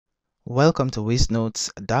Welcome to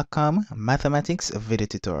Wizznotes.com Mathematics Video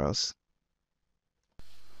Tutorials.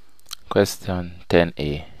 Question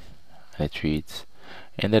 10a, and it reads,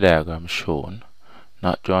 in the diagram shown,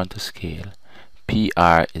 not drawn to scale,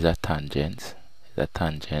 PR is a tangent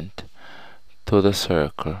to the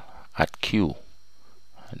circle at Q.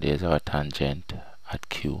 And there's our tangent at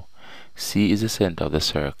Q. C is the center of the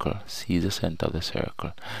circle.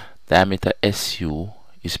 Diameter SU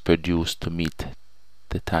is produced to meet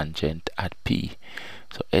the tangent at P.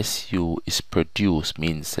 So SU is produced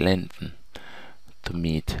means lengthen to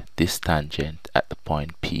meet this tangent at the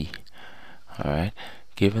point P. Alright,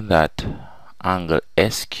 given that angle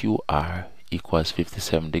SQR equals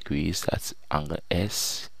 57 degrees, that's angle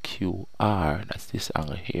SQR, that's this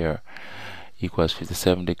angle here, equals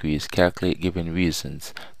 57 degrees. Calculate, given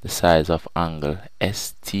reasons, the size of angle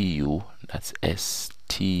STU, that's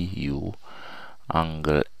STU,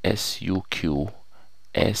 angle SUQ,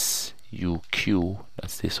 that's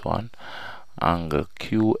this one, angle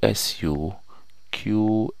QSU,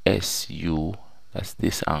 that's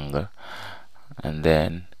this angle, and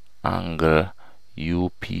then angle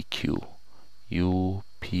UPQ,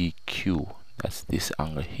 that's this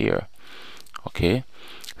angle here. Okay,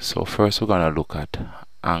 so first we're gonna look at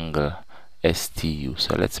angle STU.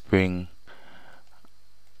 So let's bring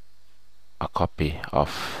a copy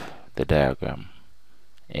of the diagram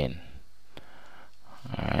in.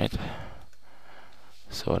 Alright,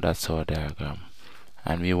 so that's our diagram,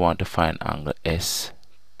 and we want to find angle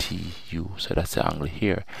STU. So that's the angle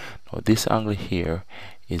here. Now this angle here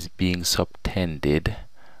is being subtended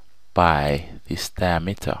by this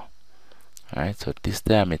diameter. Alright, so this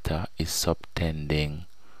diameter is subtending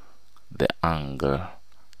the angle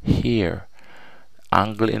here.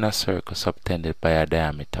 Angle in a circle subtended by a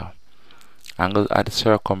diameter. Angle at the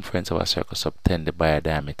circumference of a circle subtended by a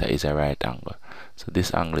diameter is a right angle. So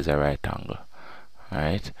this angle is a right angle.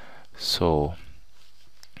 Alright, so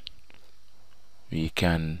we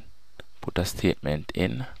can put a statement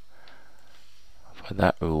in for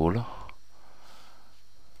that rule.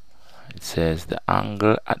 It says the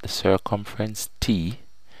angle at the circumference T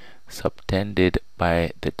subtended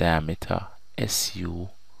by the diameter SU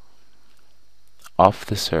of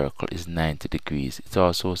the circle is 90 degrees. It's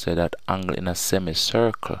also said that angle in a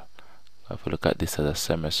semicircle, if we look at this as a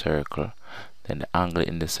semicircle, then the angle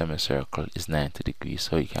in the semicircle is 90 degrees.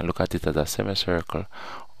 So you can look at it as a semicircle,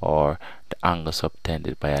 or the angle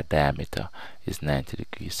subtended by a diameter is 90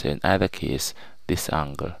 degrees. So in either case, this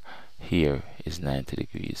angle here is 90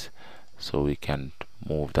 degrees. So we can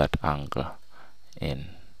move that angle in.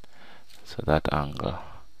 So that angle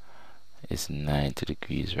is 90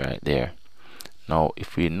 degrees right there. Now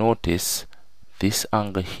if we notice, this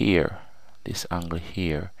angle here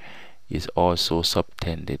is also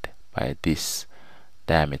subtended by this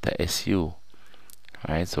diameter SU.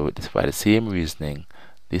 Alright, so by the same reasoning,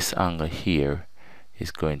 this angle here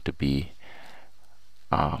is going to be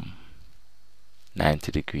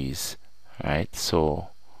 90 degrees. Right, so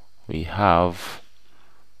we have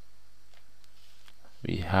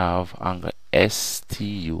angle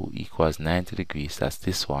STU equals 90 degrees. That's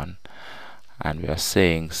this one, and we are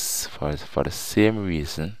saying for the same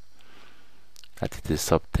reason that it is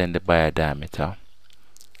subtended by a diameter,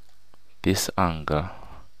 this angle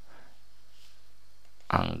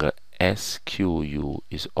SQU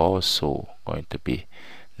is also going to be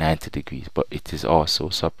 90 degrees, but it is also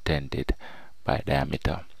subtended by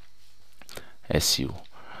diameter SU.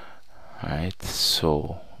 Alright,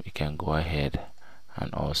 so we can go ahead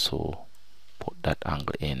and also put that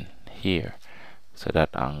angle in here. So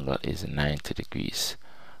that angle is 90 degrees.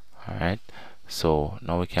 Alright, so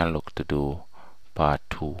now we can look to do part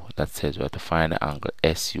 2 that says we have to find the angle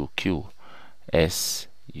SUQ. That's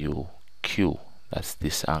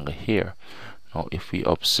this angle here. Now if we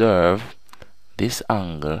observe, this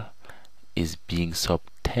angle is being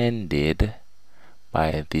subtended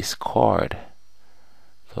by this chord.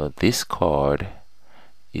 So this chord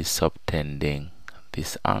is subtending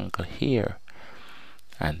this angle here,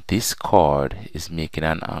 and this chord is making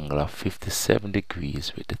an angle of 57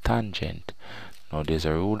 degrees with the tangent. Now there's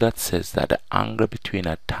a rule that says that the angle between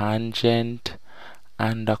a tangent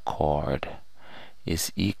and a chord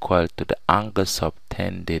is equal to the angle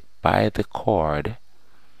subtended by the chord.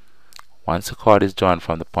 Once the chord is drawn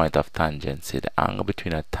from the point of tangency, the angle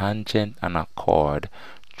between a tangent and a chord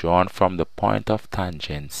drawn from the point of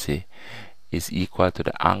tangency is equal to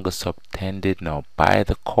the angle subtended now by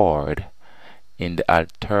the chord in the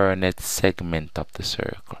alternate segment of the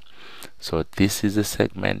circle. So this is the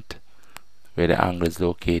segment where the angle is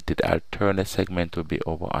located, the alternate segment will be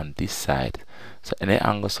over on this side. So any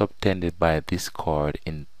angle subtended by this chord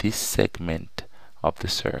in this segment of the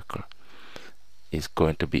circle is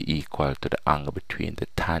going to be equal to the angle between the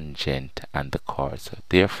tangent and the chord. So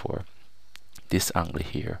therefore, this angle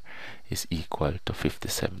here is equal to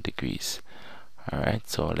 57 degrees. Alright,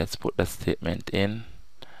 so let's put that statement in.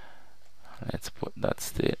 Let's put that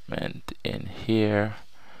statement in here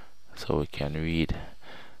so we can read.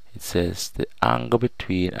 It says the angle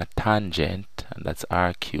between a tangent, and that's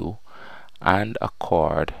RQ, and a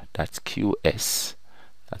chord, that's QS,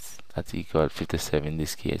 that's equal to 57 in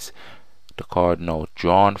this case. The chord now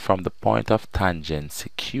drawn from the point of tangent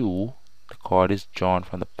Q, the chord is drawn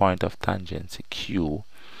from the point of tangent Q,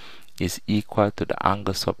 is equal to the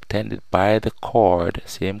angle subtended by the chord,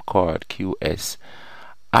 same chord QS,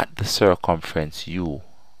 at the circumference U,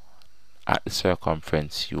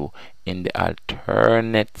 in the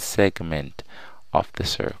alternate segment of the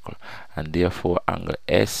circle, and therefore angle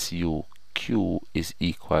SUQ is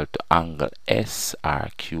equal to angle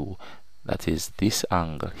SRQ. That is, this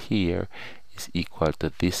angle here is equal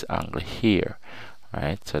to this angle here,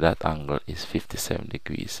 right? So that angle is 57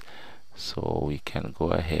 degrees. So we can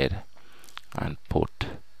go ahead and put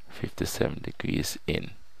 57 degrees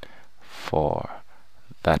in for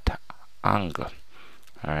that angle.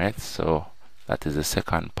 Alright, so that is the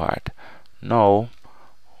second part. Now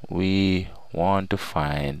we want to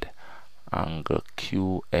find angle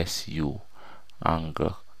QSU,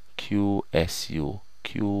 angle QSU.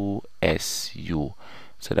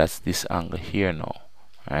 So that's this angle here now.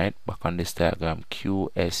 Right, back on this diagram,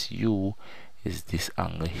 QSU is this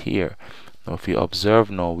angle here. Now if you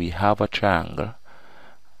observe, now we have a triangle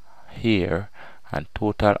here, and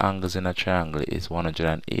total angles in a triangle is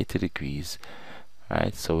 180 degrees.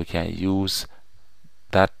 Right, so we can use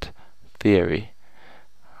that theory,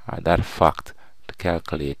 that fact, to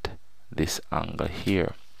calculate this angle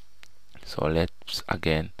here. So let's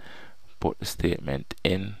again put the statement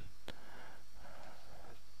in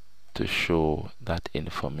to show that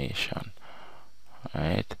information.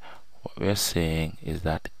 Right, what we're saying is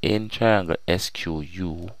that in triangle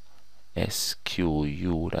SQU, that's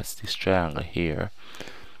this triangle here,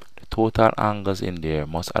 the total angles in there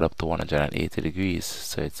must add up to 180 degrees.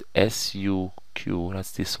 So it's SUQ,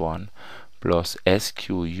 that's this one, plus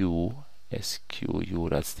SQU,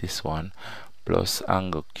 that's this one, plus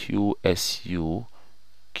angle QSU,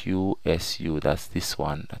 that's this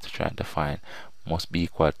one that we're trying to find, must be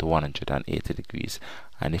equal to 180 degrees.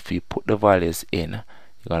 And if you put the values in,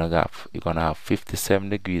 you're gonna have 57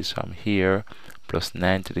 degrees from here, plus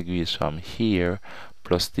 90 degrees from here,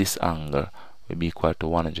 plus this angle will be equal to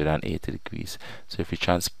 180 degrees. So if you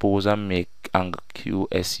transpose and make angle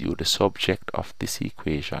QSU the subject of this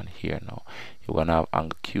equation here, now you're gonna have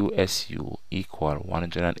angle QSU equal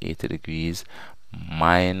 180 degrees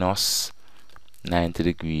minus 90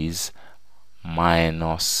 degrees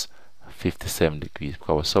minus 57 degrees,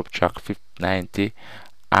 because we subtract 90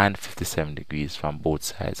 and 57 degrees from both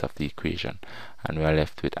sides of the equation, and we are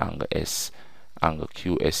left with angle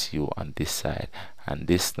QSU on this side, and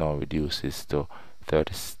this now reduces to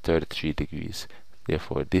 33 degrees.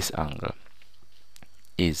 Therefore this angle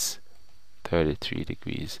is 33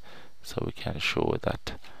 degrees. So we can show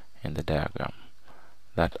that in the diagram.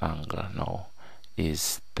 That angle now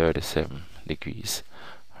is 37 degrees.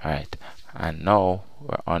 Right, and now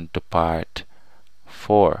we're on to part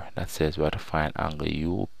 4 that says we have to find angle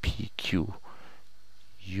UPQ.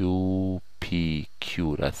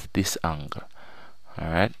 That's this angle.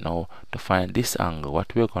 Alright, now to find this angle,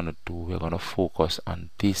 what we're going to do, we're going to focus on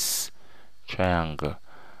this triangle,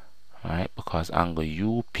 right? Because angle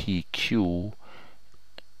UPQ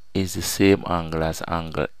is the same angle as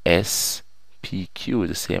angle SPQ,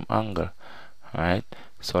 the same angle. Alright,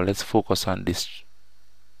 so let's focus on this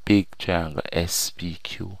big triangle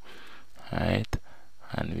SPQ. Alright,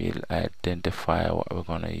 and we'll identify what we're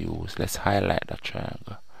going to use. Let's highlight that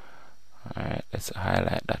triangle. Alright, let's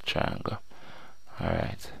highlight that triangle.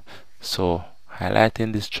 Alright, so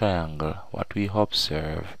highlighting this triangle, what we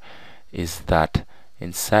observe is that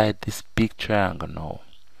inside this big triangle now,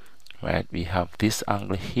 right, we have this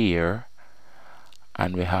angle here,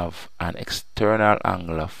 and we have an external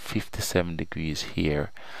angle of 57 degrees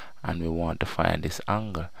here, and we want to find this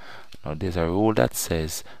angle. Now there's a rule that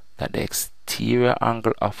says that the exterior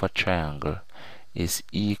angle of a triangle is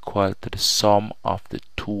equal to the sum of the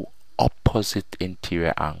two opposite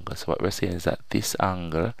interior angles. So what we're saying is that this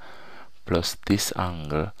angle plus this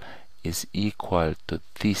angle is equal to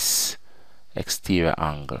this exterior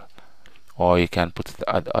angle Or you can put it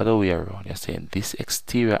the other way around. You're saying this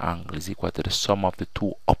exterior angle is equal to the sum of the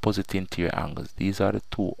two opposite interior angles. These are the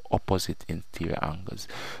two opposite interior angles.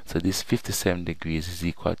 So this 57 degrees is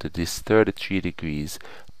equal to this 33 degrees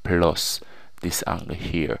plus this angle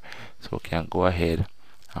here. So we can go ahead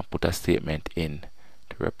and put a statement in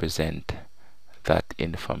to represent that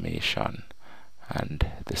information and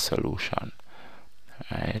the solution.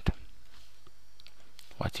 Right?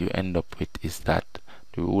 What you end up with is that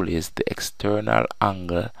the rule is the external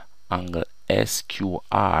angle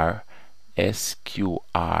SQR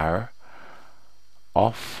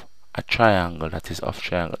of a triangle, that is of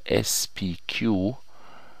triangle SPQ,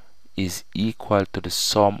 is equal to the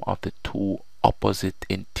sum of the two opposite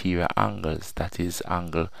interior angles, that is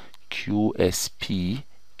angle QSP,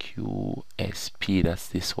 that's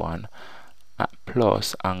this one,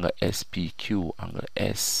 plus angle SPQ,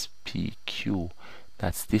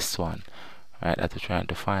 that's this one, right, that we're trying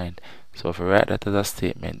to find. So if we write that as a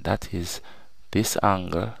statement, that is this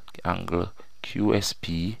angle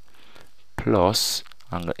QSP plus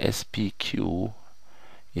angle SPQ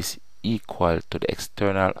is equal to the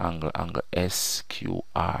external angle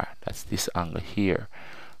SQR, that's this angle here,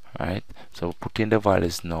 right? So put in the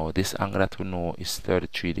values now. This angle that we know is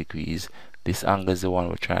 33 degrees. This angle is the one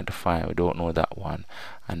we're trying to find. We don't know that one.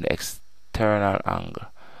 And the external angle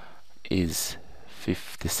is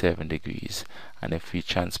 57 degrees. And if we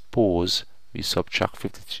transpose, we subtract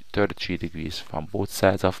 33 degrees from both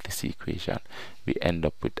sides of this equation, we end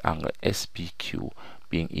up with angle SPQ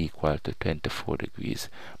being equal to 24 degrees.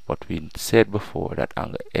 But we said before that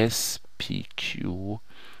angle SPQ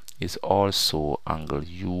is also angle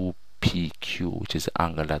UPQ, which is the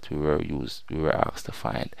angle that we were asked to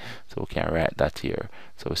find. So we can write that here.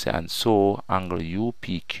 So we say, and so angle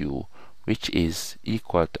UPQ, which is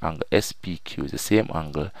equal to angle SPQ, the same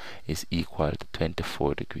angle, is equal to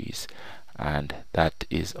 24 degrees. And that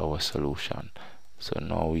is our solution. So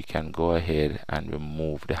now we can go ahead and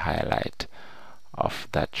remove the highlight of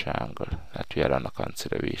that triangle that we had under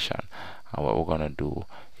consideration. And what we're going to do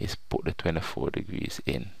is put the 24 degrees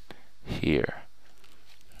in here.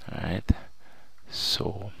 Alright,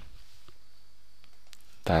 so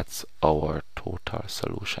that's our total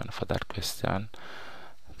solution for that question.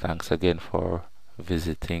 Thanks again for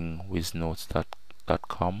visiting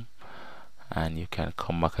Wizznotes.com, and you can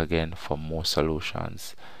come back again for more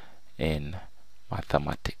solutions in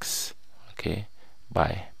mathematics. Okay,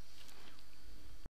 bye.